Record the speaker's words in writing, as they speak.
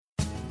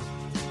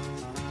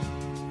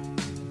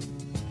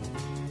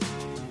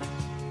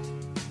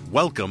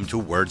Welcome to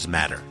Words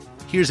Matter.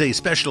 Here's a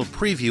special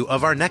preview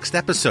of our next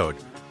episode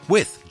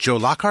with Joe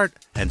Lockhart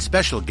and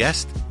special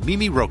guest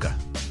Mimi Rocah.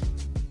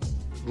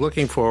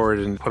 Looking forward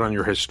and put on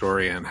your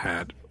historian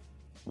hat.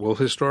 Will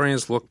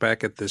historians look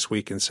back at this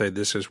week and say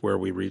this is where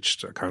we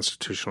reached a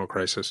constitutional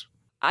crisis?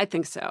 I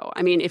think so.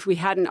 I mean, if we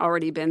hadn't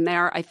already been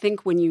there, I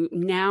think when you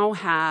now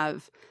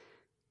have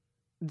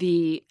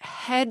the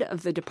head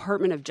of the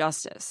Department of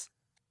Justice,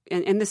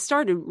 and this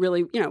started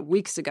really,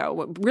 weeks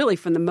ago, really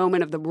from the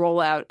moment of the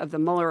rollout of the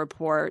Mueller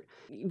report,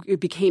 it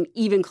became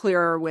even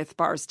clearer with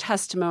Barr's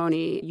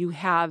testimony. You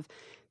have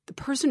the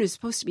person who's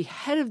supposed to be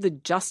head of the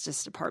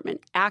Justice Department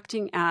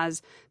acting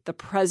as the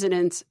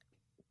president's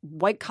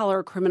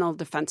white-collar criminal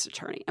defense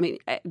attorney. I mean,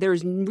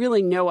 there's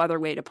really no other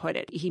way to put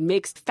it. He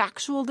makes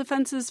factual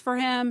defenses for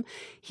him.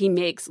 He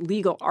makes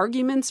legal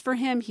arguments for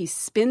him. He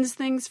spins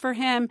things for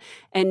him.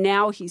 And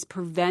now he's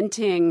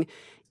preventing,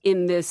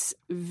 in this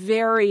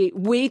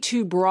way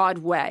too broad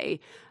way,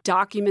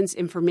 documents,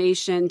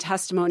 information,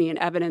 testimony, and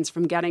evidence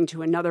from getting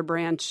to another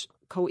branch,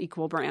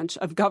 co-equal branch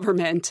of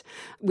government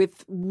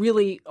with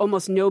really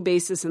almost no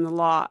basis in the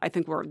law. I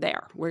think we're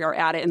there. We are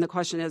at it. And the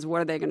question is,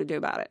 what are they going to do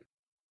about it?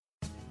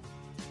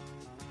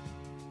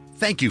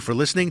 Thank you for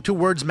listening to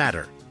Words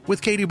Matter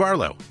with Katie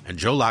Barlow and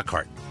Joe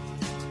Lockhart.